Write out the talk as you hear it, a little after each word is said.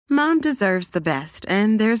Mom deserves the best,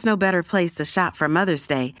 and there's no better place to shop for Mother's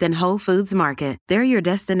Day than Whole Foods Market. They're your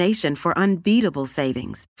destination for unbeatable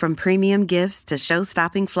savings, from premium gifts to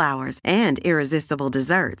show-stopping flowers and irresistible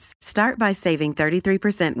desserts. Start by saving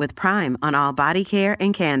 33% with Prime on all body care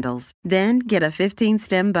and candles. Then get a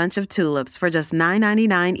 15-stem bunch of tulips for just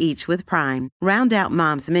 $9.99 each with Prime. Round out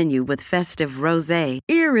Mom's menu with festive rosé,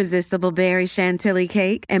 irresistible berry chantilly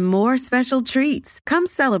cake, and more special treats. Come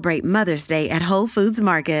celebrate Mother's Day at Whole Foods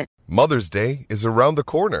Market. Mother's Day is around the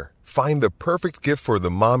corner. Find the perfect gift for the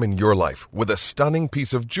mom in your life with a stunning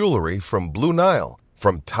piece of jewelry from Blue Nile.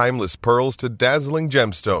 From timeless pearls to dazzling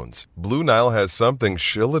gemstones, Blue Nile has something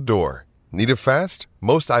she'll adore. Need it fast?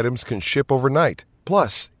 Most items can ship overnight.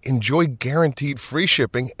 Plus, enjoy guaranteed free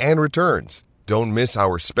shipping and returns. Don't miss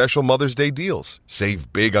our special Mother's Day deals.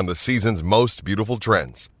 Save big on the season's most beautiful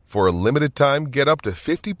trends. For a limited time, get up to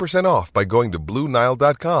 50% off by going to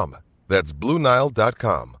BlueNile.com. That's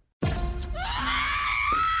BlueNile.com.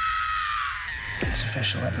 It's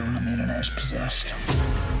official. Everyone on the internet is possessed.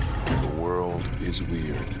 The world is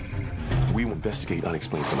weird. We investigate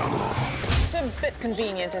unexplained phenomena. It's a bit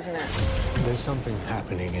convenient, isn't it? There's something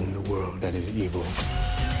happening in the world that is evil.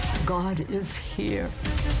 God is here.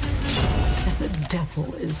 And the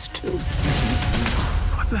devil is too.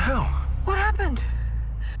 What the hell? What happened?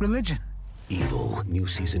 Religion. Evil. New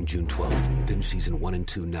season June 12th. Binge season 1 and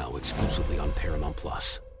 2 now exclusively on Paramount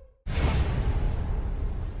Plus.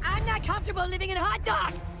 I'm not comfortable living in a hot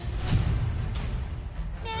dog.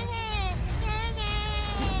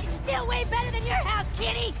 It's still way better than your house,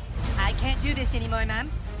 kitty. I can't do this anymore,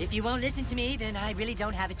 Mom. If you won't listen to me, then I really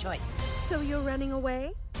don't have a choice. So you're running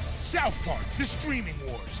away? South Park, The Streaming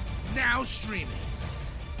Wars. Now streaming.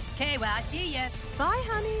 Okay, well, I see ya. Bye,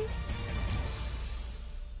 honey.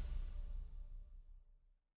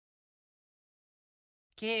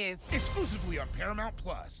 Cue. Exclusively on Paramount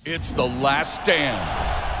Plus. It's The Last Stand.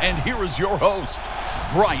 And here is your host,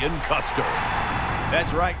 Brian Custer.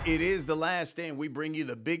 That's right. It is The Last Stand. We bring you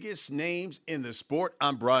the biggest names in the sport.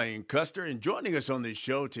 I'm Brian Custer. And joining us on this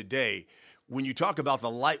show today, when you talk about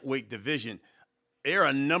the lightweight division, there are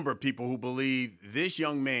a number of people who believe this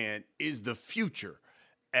young man is the future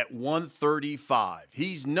at 135.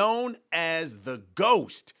 He's known as the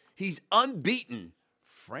Ghost. He's unbeaten.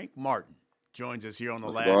 Frank Martin joins us here on The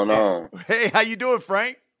Last Stand. What's going on? Hey, how you doing,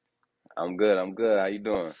 Frank? I'm good. How you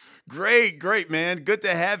doing? Great, man. Good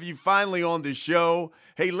to have you finally on the show.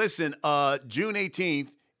 Hey, listen, June 18th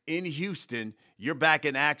in Houston, you're back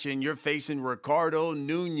in action. You're facing Ricardo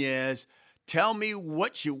Nunez. Tell me,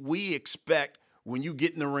 what should we expect when you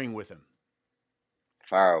get in the ring with him?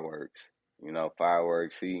 Fireworks.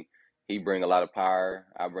 Fireworks. He bring a lot of power.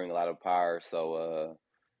 I bring a lot of power. So,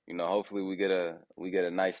 hopefully we get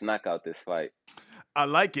a nice knockout this fight. I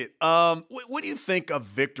like it. What do you think a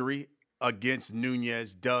victory against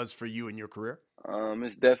Nunez does for you in your career?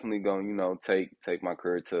 It's definitely going, take my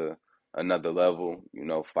career to another level,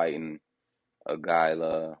 fighting a guy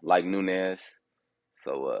like Nunez.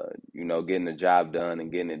 So, getting the job done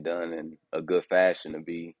and getting it done in a good fashion it'll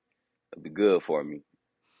be good for me.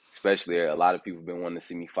 Especially a lot of people have been wanting to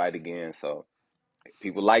see me fight again. So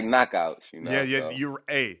people like knockouts, Yeah, so. you're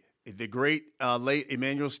the great late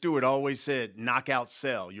Emmanuel Stewart always said, "Knockout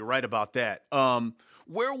sell." You're right about that.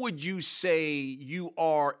 Where would you say you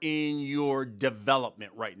are in your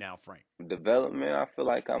development right now, Frank? Development, I feel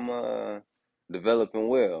like I'm developing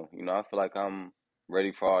well. I feel like I'm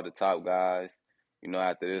ready for all the top guys.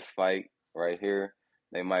 After this fight right here,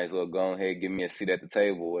 they might as well go ahead and give me a seat at the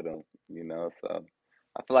table with them. So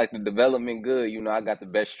I feel like the development good. I got the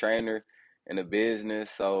best trainer in the business,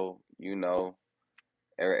 so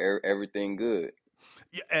everything good.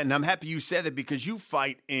 Yeah, and I'm happy you said that because you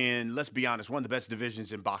fight in, let's be honest, one of the best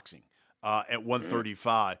divisions in boxing at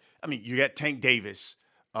 135. I mean, you got Tank Davis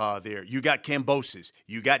there. You got Kambosos.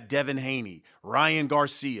 You got Devin Haney, Ryan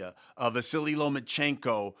Garcia, Vasily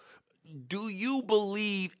Lomachenko. Do you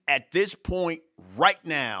believe at this point right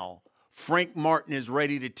now Frank Martin is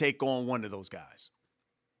ready to take on one of those guys?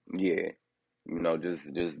 Yeah.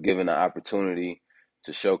 Just given the opportunity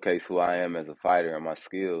to showcase who I am as a fighter and my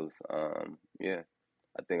skills. Yeah,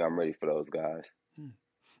 I think I'm ready for those guys.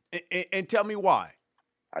 And tell me why.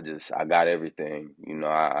 I got everything.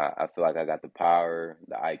 I feel like I got the power,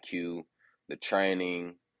 the IQ, the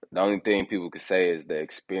training. The only thing people could say is the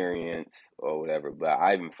experience or whatever. But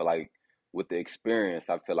I even feel like with the experience,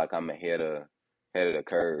 I feel like I'm ahead of the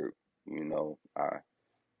curve. I feel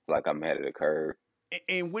like I'm ahead of the curve.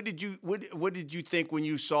 And what did you think when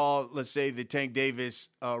you saw, let's say, the Tank Davis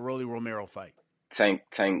Rolly Romero fight? Tank,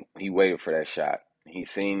 he waited for that shot. He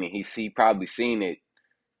probably seen it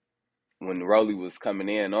when Rolly was coming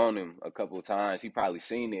in on him a couple of times, he probably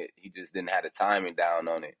seen it. He just didn't have the timing down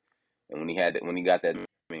on it. And when he got that,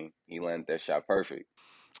 he landed that shot perfect.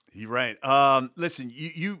 You're right. Listen,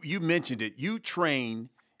 you mentioned it. You train,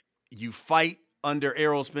 you fight under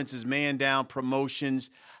Errol Spence's man down promotions.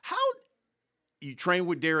 How you train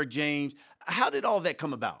with Derrick James? How did all that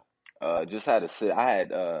come about? Just had to sit. I had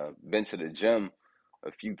been to the gym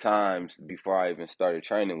a few times before I even started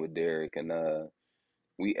training with Derrick, and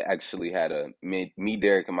we actually had me,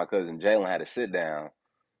 Derrick, and my cousin Jalen had a sit down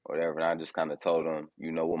or whatever, and I just kind of told him,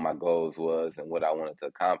 what my goals was and what I wanted to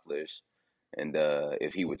accomplish, and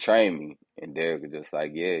if he would train me. And Derrick was just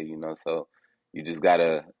like, yeah, so you just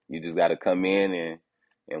gotta come in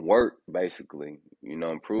and work, basically,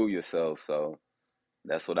 improve yourself. So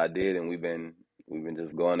that's what I did, and we've been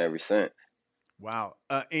just going ever since. Wow.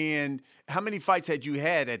 And how many fights had you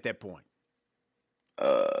had at that point?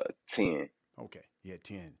 10. Okay. Yeah,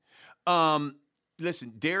 10.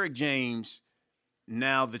 Listen, Derrick James,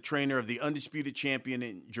 now the trainer of the undisputed champion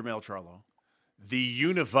in Jermell Charlo, the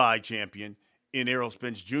unified champion in Errol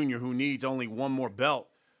Spence Jr., who needs only one more belt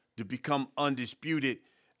to become undisputed.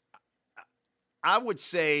 I would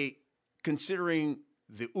say, considering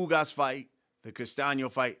the Ugas fight, the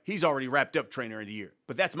Castaño fight, he's already wrapped up trainer of the year.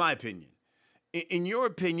 But that's my opinion. In your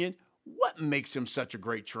opinion, what makes him such a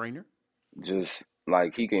great trainer? Just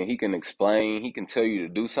like he can explain, he can tell you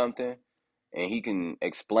to do something, and he can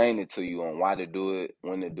explain it to you on why to do it,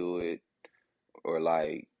 when to do it, or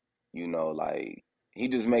like he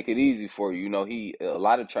just make it easy for you. A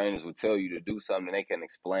lot of trainers would tell you to do something, they can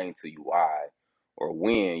explain to you why or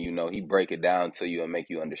when. He break it down to you and make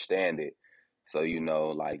you understand it. So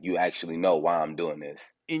you actually know why I'm doing this.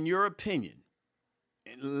 In your opinion,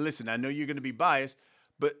 and listen, I know you're going to be biased,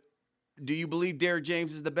 but do you believe Derrick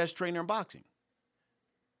James is the best trainer in boxing?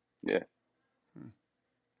 Yeah.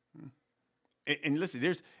 And listen,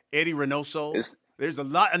 there's Eddie Reynoso. There's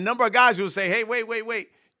a number of guys who will say, hey, wait.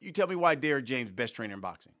 You tell me why Derrick James is best trainer in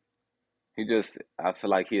boxing. I feel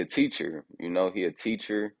like he a teacher. He a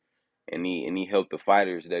teacher, and he helped the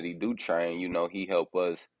fighters that he do train. He helped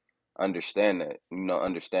us understand that,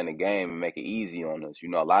 understand the game and make it easy on us.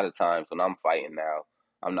 A lot of times when I'm fighting now,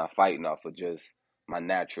 I'm not fighting off of just my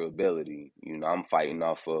natural ability. I'm fighting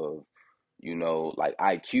off of, like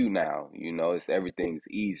IQ now. Everything's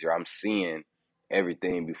easier. I'm seeing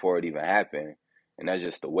everything before it even happened. And that's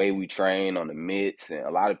just the way we train on the mitts. And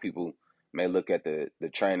a lot of people may look at the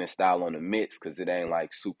training style on the mitts because it ain't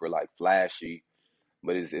like super like flashy,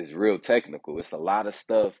 but it's real technical. It's a lot of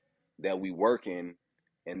stuff that we working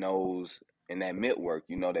in that mitt work,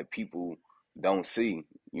 that people don't see,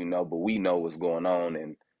 but we know what's going on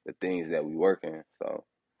and the things that we working. So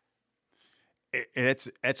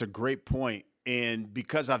that's a great point. And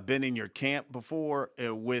because I've been in your camp before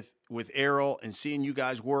with Errol and seeing you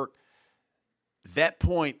guys work, that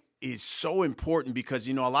point is so important because,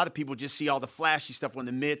 a lot of people just see all the flashy stuff on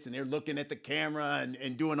the mitts and they're looking at the camera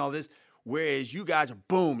and doing all this, whereas you guys are,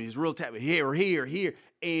 boom, it's real tap here.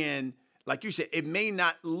 And like you said, it may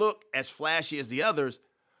not look as flashy as the others,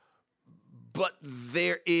 but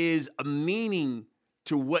there is a meaning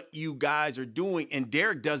to what you guys are doing. And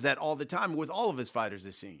Derrick does that all the time with all of his fighters,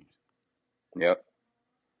 it seems. Yep.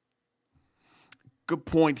 Good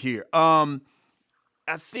point here.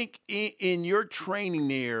 I think in your training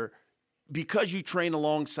there, because you train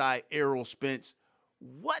alongside Errol Spence,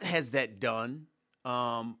 what has that done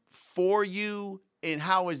for you, and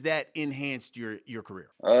how has that enhanced your career?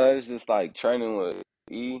 It's just like training with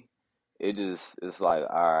E. It's like,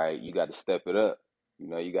 all right, you got to step it up.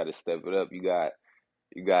 You got to step it up. You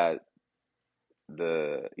got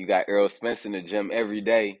Errol Spence in the gym every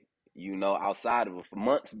day. Outside of it, for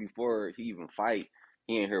months before he even fight,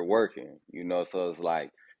 he in here working, so it's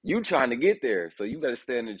like you trying to get there. So you got to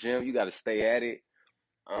stay in the gym. You got to stay at it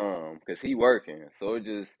because he working. So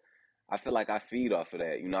I feel like I feed off of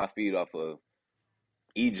that. I feed off of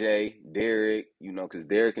EJ, Derrick, because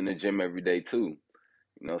Derrick in the gym every day too.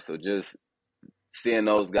 So just seeing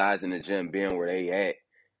those guys in the gym being where they at,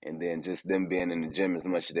 and then just them being in the gym as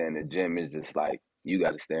much as they're in the gym is just like, you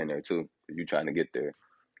got to stay in there too because you're trying to get there.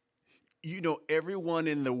 Everyone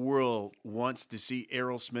in the world wants to see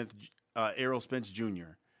Errol Spence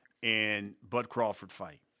Jr. and Bud Crawford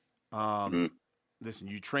fight. Listen,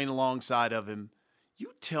 you train alongside of him.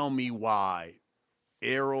 You tell me why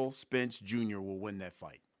Errol Spence Jr. will win that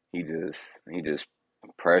fight. He just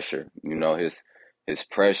pressure. His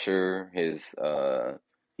pressure.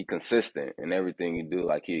 He consistent in everything he do.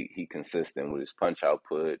 Like he consistent with his punch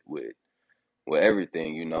output, with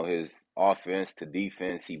everything. His offense to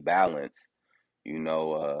defense, he balanced.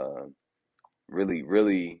 Really,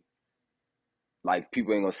 really like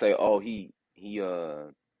people ain't gonna say, oh, he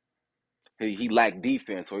lacked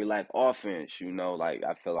defense or he lacked offense. You know, like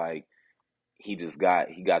I feel like he got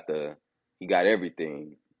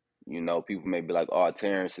everything. You know, people may be like, oh,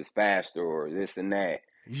 Terrence is faster or this and that.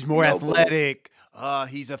 He's more athletic.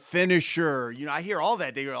 He's a finisher. You know, I hear all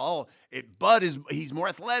that. They go, he's more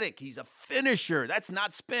athletic. He's a finisher. That's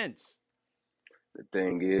not Spence. The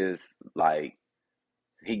thing is, like,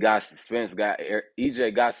 EJ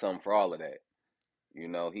got something for all of that. You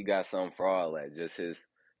know, he got something for all that. Just his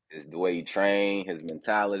the way he trained, his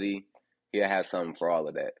mentality. He'll have something for all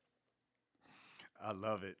of that. I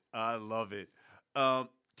love it. I love it.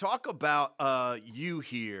 Talk about you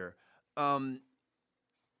here.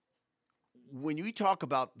 When you talk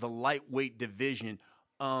about the lightweight division,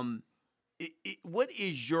 what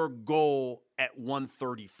is your goal at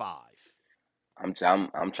 135? I'm trying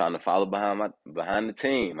to follow behind the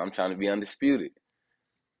team. I'm trying to be undisputed.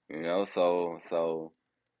 You know, so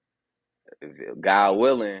if God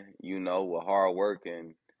willing, you know, with hard work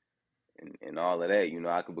and all of that, you know,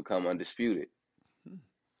 I could become undisputed.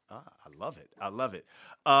 I love it. I love it.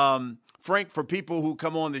 Frank, for people who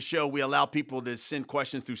come on the show, we allow people to send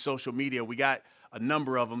questions through social media. We got a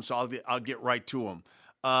number of them, so I'll get right to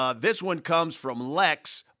them. This one comes from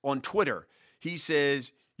Lex on Twitter. He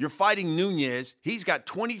says, you're fighting Nunes. He's got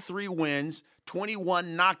 23 wins,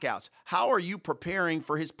 21 knockouts. How are you preparing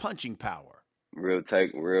for his punching power? Real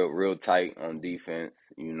tight on defense,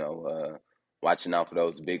 you know, watching out for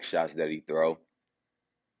those big shots that he throw.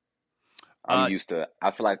 I feel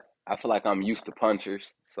like I'm used to punchers.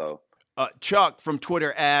 So Chuck from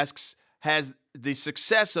Twitter asks, has the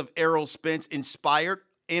success of Errol Spence inspired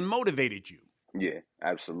and motivated you? Yeah,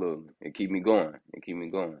 absolutely. It keep me going.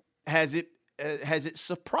 Has it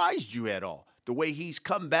surprised you at all, the way he's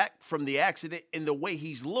come back from the accident and the way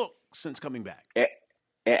he's looked since coming back? It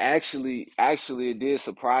actually it did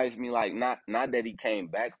surprise me. Like not that he came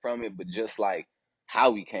back from it, but just like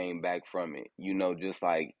how he came back from it. You know, just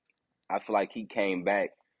like I feel like he came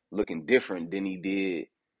back looking different than he did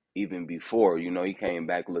even before. You know, he came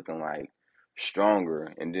back looking like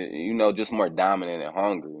stronger and, you know, just more dominant and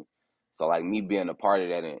hungry. So like me being a part of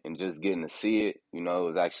that and just getting to see it, you know, it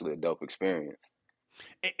was actually a dope experience.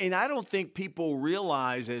 And I don't think people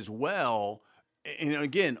realize as well, and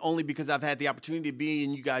again, only because I've had the opportunity to be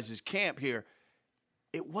in you guys' camp here,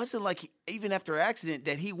 it wasn't like even after accident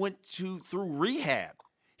that he went through rehab.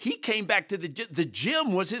 He came back to the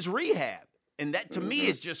gym was his rehab. And that, to me,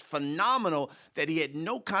 is just phenomenal that he had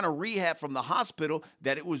no kind of rehab from the hospital,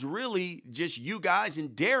 that it was really just you guys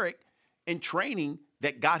and Derek in training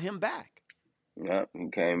that got him back. Yeah, he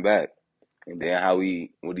came back. And then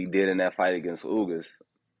what he did in that fight against Ugas,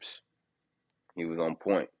 he was on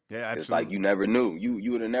point. Yeah, absolutely. It's like you never knew.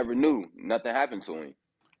 You would have never knew. Nothing happened to him.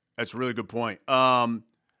 That's a really good point.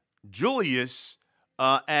 Julius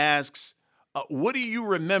asks, what do you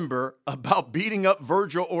remember about beating up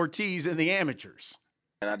Virgil Ortiz in the amateurs?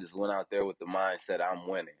 And I just went out there with the mindset I'm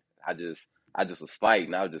winning. I just was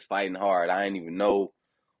fighting. I was just fighting hard. I didn't even know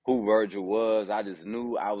who Virgil was. I just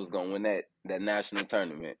knew I was going to win that national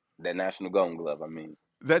tournament, that national Golden Glove, I mean.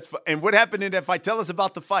 And what happened in that fight? Tell us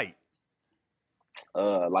about the fight.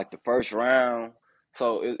 Like the first round.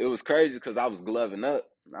 So it was crazy because I was gloving up.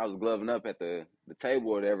 I was gloving up at the table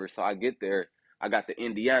or whatever. So I get there. I got the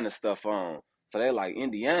Indiana stuff on. So they're like,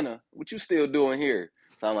 Indiana? What you still doing here?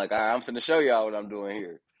 So I'm like, I'm finna show y'all what I'm doing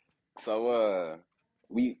here. So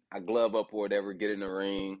I glove up or whatever, get in the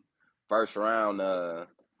ring. First round,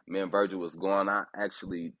 me and Virgil was going. I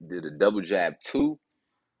actually did a double jab 2.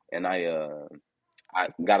 And I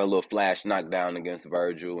got a little flash knockdown against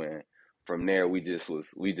Virgil. And from there, we just was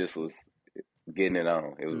getting it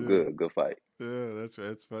on. It was good fight. Yeah,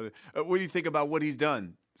 that's funny. What do you think about what he's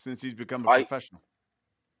done since he's become a professional?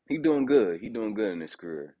 He doing good. He doing good in his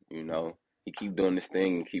career. You know, he keep doing this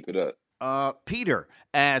thing and keep it up. Peter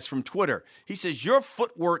asks from Twitter. He says, your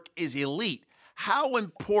footwork is elite. How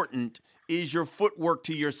important is your footwork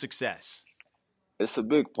to your success? It's a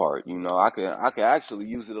big part. You know, I can actually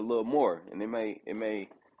use it a little more, and it may,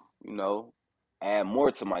 you know, add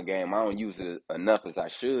more to my game. I don't use it enough as I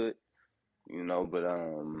should, you know, but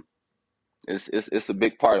it's a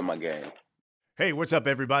big part of my game. Hey, what's up,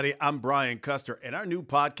 everybody? I'm Brian Custer, and our new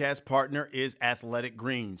podcast partner is Athletic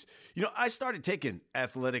Greens. You know, I started taking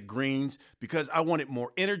Athletic Greens because I wanted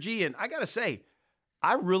more energy, and I got to say,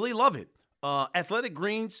 I really love it. Athletic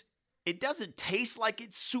Greens, it doesn't taste like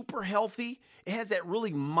it's super healthy. It has that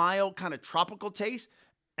really mild kind of tropical taste,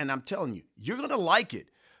 and I'm telling you, you're going to like it.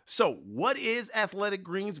 So what is Athletic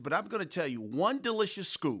Greens? But I'm going to tell you one delicious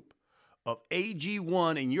scoop of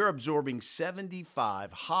AG1, and you're absorbing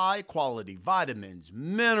 75 high-quality vitamins,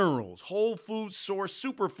 minerals, whole food source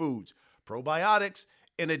superfoods, probiotics,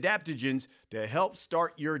 and adaptogens to help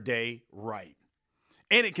start your day right.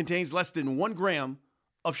 And it contains less than 1 gram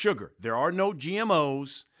of sugar. There are no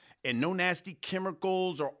GMOs and no nasty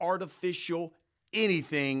chemicals or artificial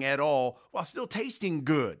anything at all, while still tasting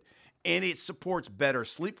good. And it supports better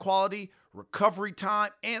sleep quality, recovery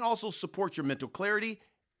time, and also supports your mental clarity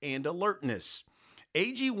and alertness.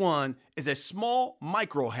 AG1 is a small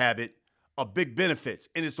micro habit of big benefits,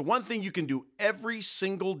 and it's the one thing you can do every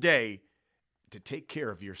single day to take care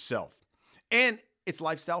of yourself. And it's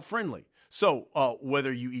lifestyle friendly. So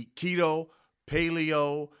whether you eat keto,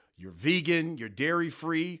 paleo, you're vegan, you're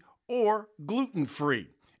dairy-free, or gluten-free,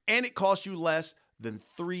 and it costs you less than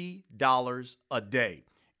 $3 a day.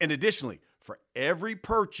 And additionally, for every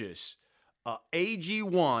purchase,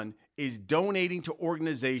 AG1 is donating to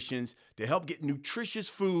organizations to help get nutritious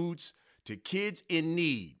foods to kids in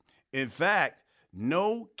need. In fact,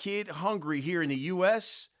 No Kid Hungry here in the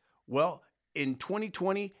U.S., well, in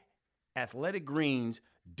 2020, Athletic Greens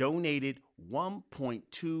donated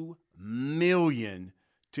 $1.2 million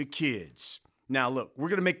to kids. Now, look, we're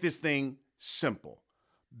going to make this thing simple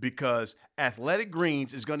because Athletic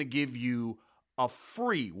Greens is going to give you a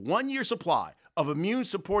free 1-year supply of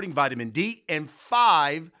immune-supporting vitamin D and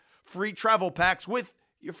 5 free travel packs with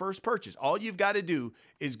your first purchase. All you've got to do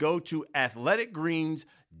is go to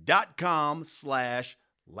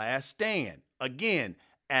athleticgreens.com/laststand. Again,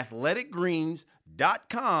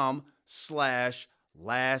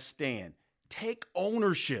 athleticgreens.com/laststand. Take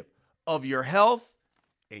ownership of your health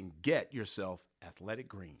and get yourself Athletic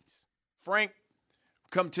Greens. Frank,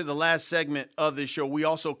 come to the last segment of the show. We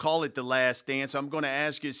also call it The Last Stand. So I'm going to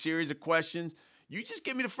ask you a series of questions. You just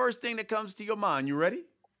give me the first thing that comes to your mind. You ready?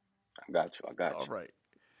 I got you. All right.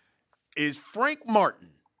 Is Frank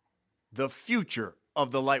Martin the future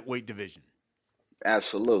of the lightweight division?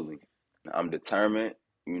 Absolutely. I'm determined.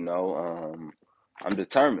 I'm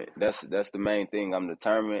determined. That's the main thing. I'm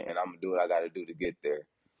determined, and I'm gonna do what I got to do to get there.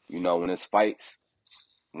 When it's fights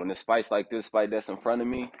like this fight that's in front of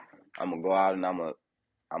me, I'm gonna go out and I'm gonna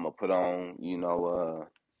put on.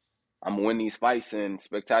 I'm gonna win these fights in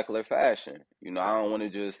spectacular fashion. I don't want to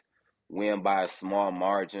just win by a small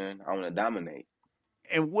margin. I want to dominate.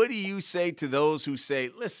 And what do you say to those who say,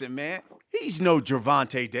 listen, man, he's no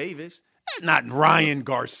Gervonta Davis. That's not Ryan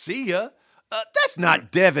Garcia. That's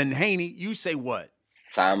not Devin Haney. You say what?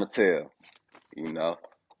 Time will tell.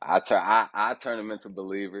 I turn them into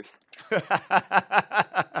believers.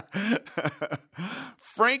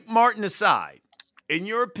 Frank Martin aside, in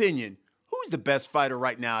your opinion, who's the best fighter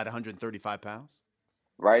right now at 135 pounds?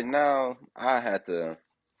 Right now, I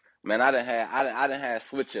done had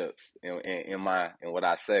switch ups in what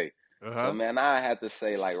I say. So man, I have to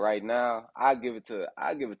say, like, right now, I give it to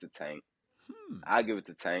Tank. I give it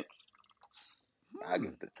to Tank.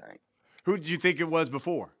 Who did you think it was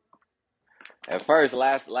before? At first,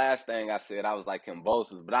 last thing I said, I was like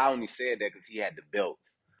Kambosos, but I only said that because he had the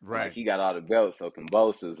belts. Right. Like, he got all the belts, so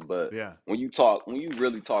Kambosos. But yeah, when you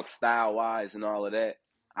really talk style wise and all of that,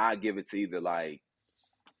 I give it to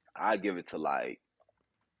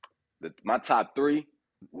my top 3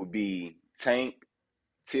 would be Tank,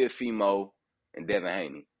 Teofimo, and Devin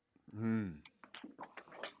Haney. And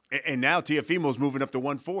now Teofimo's moving up to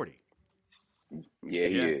 140. Yeah,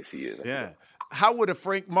 he is. He is. Yeah. How would a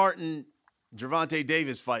Frank Martin, Gervonta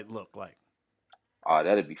Davis fight look like? Oh,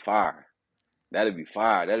 that'd be fire. That'd be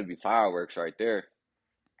fireworks right there.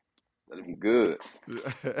 That'd be good.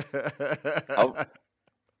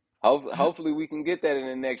 Hopefully we can get that in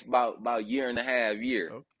the next about year and a half.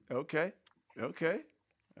 Okay.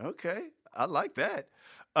 I like that.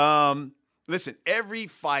 Listen, every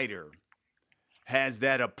fighter has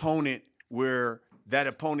that opponent where that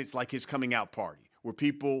opponent's like his coming out party, where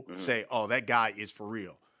people say, oh, that guy is for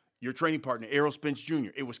real. Your training partner, Errol Spence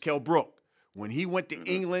Jr., it was Kell Brook. When he went to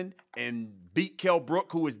England and beat Kell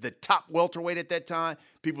Brook, who was the top welterweight at that time,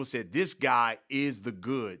 people said, this guy is the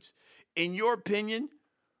goods. In your opinion,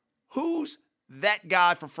 who's that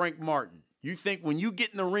guy for Frank Martin? You think when you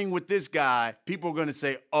get in the ring with this guy, people are going to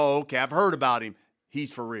say, oh, okay, I've heard about him.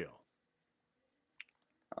 He's for real.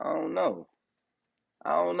 I don't know.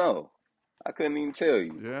 I couldn't even tell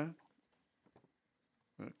you. Yeah?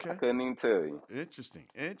 Okay. I couldn't even tell you. Interesting.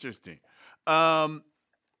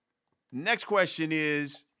 Next question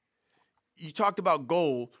is, you talked about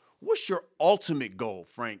goal. What's your ultimate goal,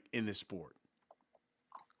 Frank, in this sport?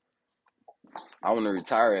 I want to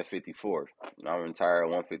retire at 54. I want to retire at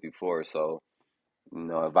 154. So,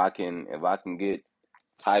 if I can get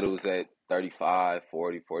titles at 35,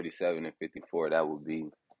 40, 47, and 54. That would be,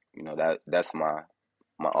 that's my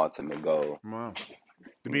ultimate goal. Wow.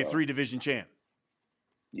 To be a 3-division champ.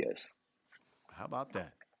 Yes. How about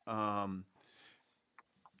that?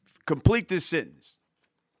 Complete this sentence.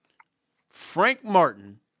 Frank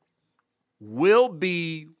Martin will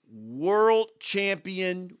be world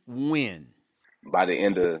champion when? By the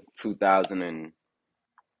end of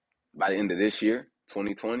by the end of this year,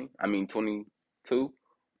 22,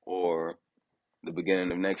 or the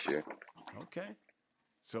beginning of next year. Okay.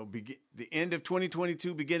 So the end of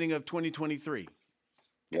 2022, beginning of 2023.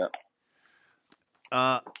 Yep.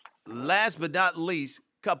 Last but not least,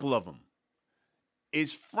 couple of them.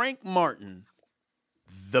 Is Frank Martin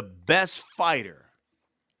the best fighter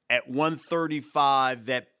at 135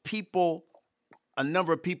 that a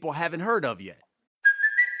number of people haven't heard of yet?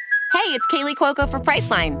 Hey, it's Kaylee Cuoco for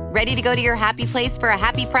Priceline. Ready to go to your happy place for a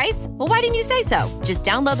happy price? Well, why didn't you say so? Just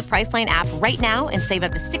download the Priceline app right now and save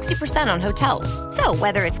up to 60% on hotels. So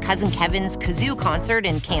whether it's Cousin Kevin's Kazoo Concert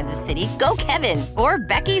in Kansas City, go Kevin, or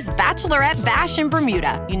Becky's Bachelorette Bash in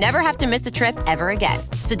Bermuda, you never have to miss a trip ever again.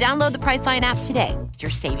 So download the Priceline app today.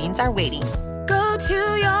 Your savings are waiting. Go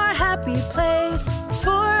to your happy place for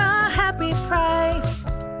a happy price.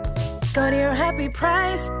 Go to your happy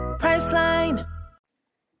price, Priceline.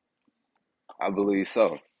 I believe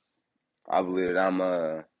so. I believe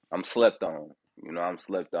that I'm slept on. I'm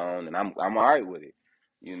slept on, and I'm all right with it.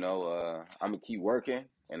 I'm gonna keep working,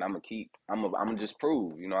 and I'm gonna just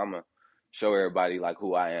prove. I'm gonna show everybody like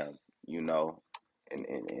who I am.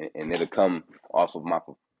 And it'll come off of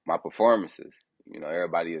my performances.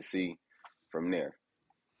 Everybody will see from there.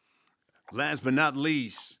 Last but not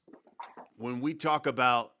least, when we talk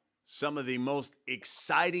about some of the most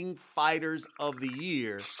exciting fighters of the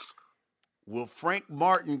year, will Frank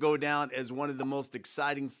Martin go down as one of the most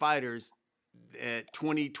exciting fighters that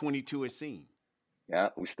 2022 has seen? Yeah,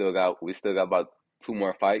 we still got about 2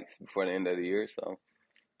 more fights before the end of the year, so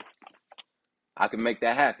I can make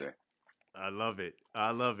that happen. I love it.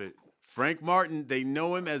 Frank Martin, they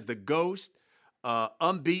know him as the Ghost,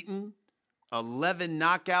 unbeaten, 11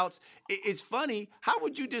 knockouts. It's funny. How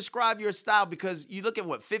would you describe your style? Because you look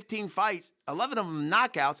at 15 fights, 11 of them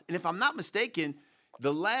knockouts, and if I'm not mistaken,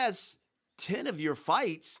 the last 10 of your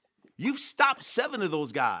fights, you've stopped 7 of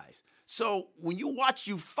those guys. So when you watch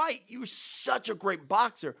you fight, you're such a great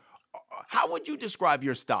boxer. How would you describe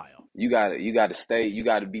your style? You gotta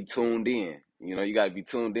be tuned in. You gotta be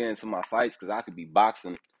tuned in to my fights, because I could be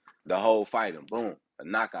boxing the whole fight and boom, a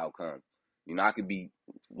knockout comes. I could be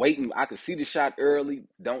waiting. I could see the shot early,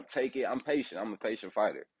 don't take it. I'm patient. I'm a patient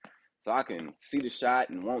fighter. So I can see the shot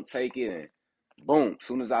and won't take it, and boom, as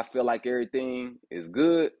soon as I feel like everything is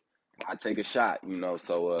good, I take a shot,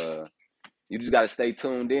 so you just got to stay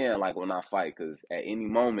tuned in, like when I fight, because at any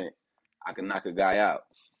moment, I can knock a guy out.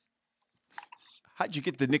 How'd you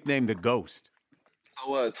get the nickname The Ghost?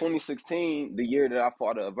 So 2016, the year that I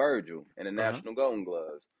fought Virgil in the National Golden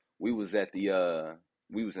Gloves, we was in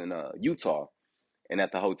Utah, and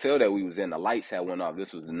at the hotel that we was in, the lights had went off.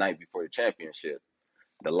 This was the night before the championship.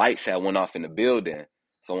 The lights had went off in the building,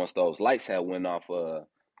 so once those lights had went off,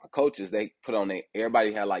 my coaches, they put on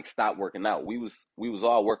everybody had stopped working out. We was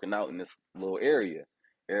all working out in this little area.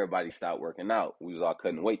 Everybody stopped working out. We was all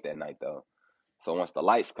cutting weight that night though. So once the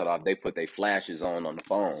lights cut off, they put their flashes on the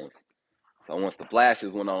phones. So once the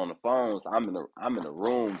flashes went on the phones, I'm in the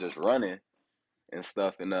room just running and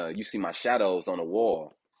stuff, and you see my shadows on the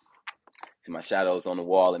wall.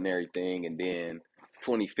 And everything. And then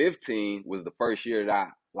 2015 was the first year that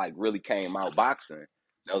I really came out boxing.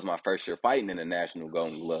 That was my first year fighting in the National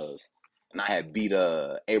Golden Gloves. And I had beat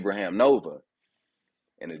Abraham Nova.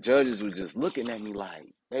 And the judges were just looking at me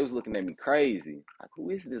they was looking at me crazy. Like,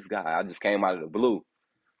 who is this guy? I just came out of the blue.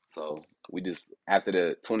 So we just, after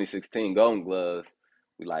the 2016 Golden Gloves,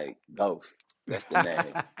 we Ghost. That's the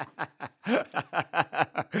name.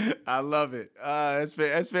 I love it. That's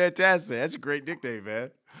fantastic. That's a great nickname,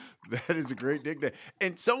 man. That is a great nickname.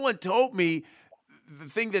 And someone told me the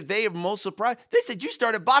thing that they are most surprised, they said you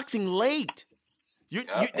started boxing late.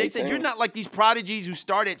 They said you're not like these prodigies who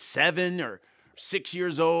start at 7 or 6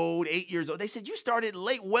 years old, 8 years old. They said you started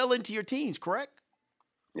late, well into your teens, correct?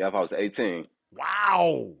 Yeah, if I was 18.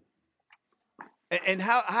 Wow. And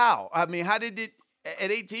how? I mean, how did it,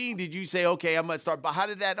 at 18, did you say, okay, I'm going to start, but how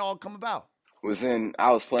did that all come about?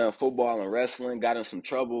 I was playing football and wrestling, got in some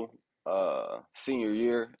trouble senior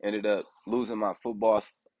year, ended up losing my football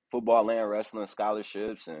and wrestling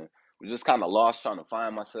scholarships, and was just kind of lost trying to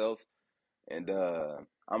find myself. And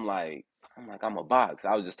I'm a box.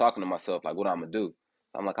 I was just talking to myself, what I'm going to do.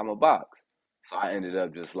 I'm a box. So I ended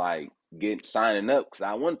up just signing up because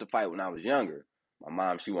I wanted to fight when I was younger. My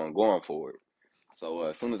mom, she wasn't going for it. So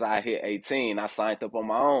as soon as I hit 18, I signed up on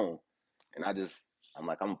my own. And I'm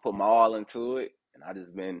like, I'm going to put my all into it. And I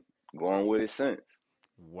just been going with it since.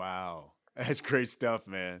 Wow. That's great stuff,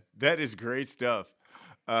 man. That is great stuff.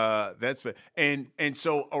 And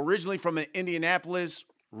so originally from Indianapolis,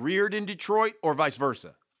 reared in Detroit, or vice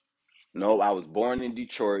versa? No, I was born in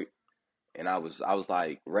Detroit, and I was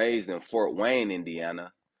like raised in Fort Wayne,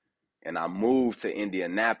 Indiana, and I moved to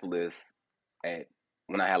Indianapolis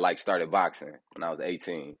when I had like started boxing when I was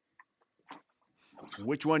 18.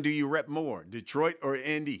 Which one do you rep more, Detroit or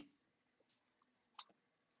Indy?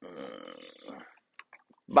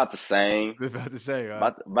 About the same. About the same,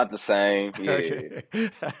 huh? About the same, yeah. Okay.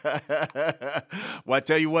 Well, I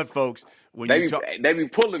tell you what, folks. When they be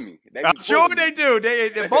pulling me. I'm sure they do.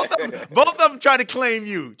 They both of them try to claim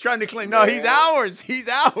you. No, he's ours. He's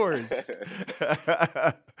ours.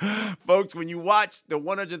 Folks, when you watch the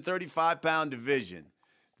 135-pound division,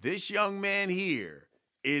 this young man here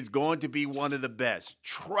is going to be one of the best.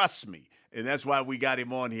 Trust me. And that's why we got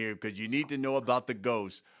him on here, because you need to know about the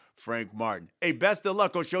ghost, Frank Martin. Hey, best of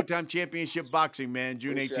luck on Showtime Championship Boxing, man,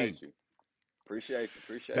 June 18th. Appreciate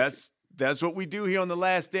you. That's what we do here on The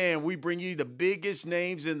Last Stand. We bring you the biggest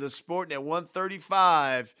names in the sport. And at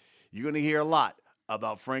 135, you're going to hear a lot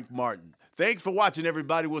about Frank Martin. Thanks for watching,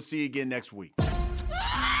 everybody. We'll see you again next week.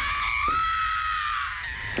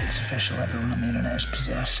 It's official. Everyone on the internet is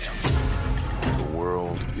possessed. The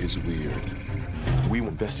world is weird. We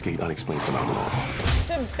investigate unexplained phenomena. It's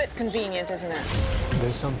a bit convenient, isn't it?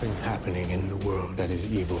 There's something happening in the world that is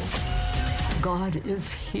evil. God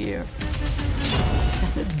is here.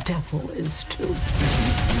 And the devil is too.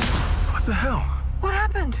 What the hell? What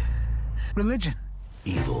happened? Religion.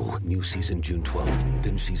 Evil. New season June 12th.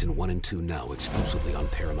 Binge season 1 and 2 now exclusively on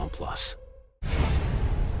Paramount Plus.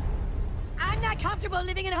 I'm not comfortable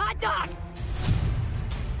living in a hot dog.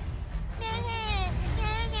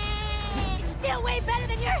 It's still way better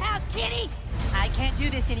than your house, kitty. I can't do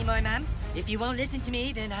this anymore, Mom. If you won't listen to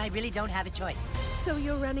me, then I really don't have a choice. So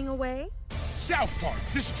you're running away? South Park,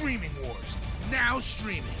 The Streaming Wars. Now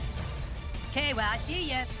streaming. Okay, well, I'll see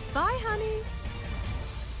ya. Bye, honey.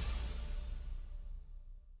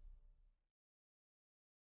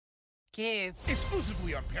 Q.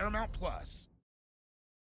 Exclusively on Paramount Plus.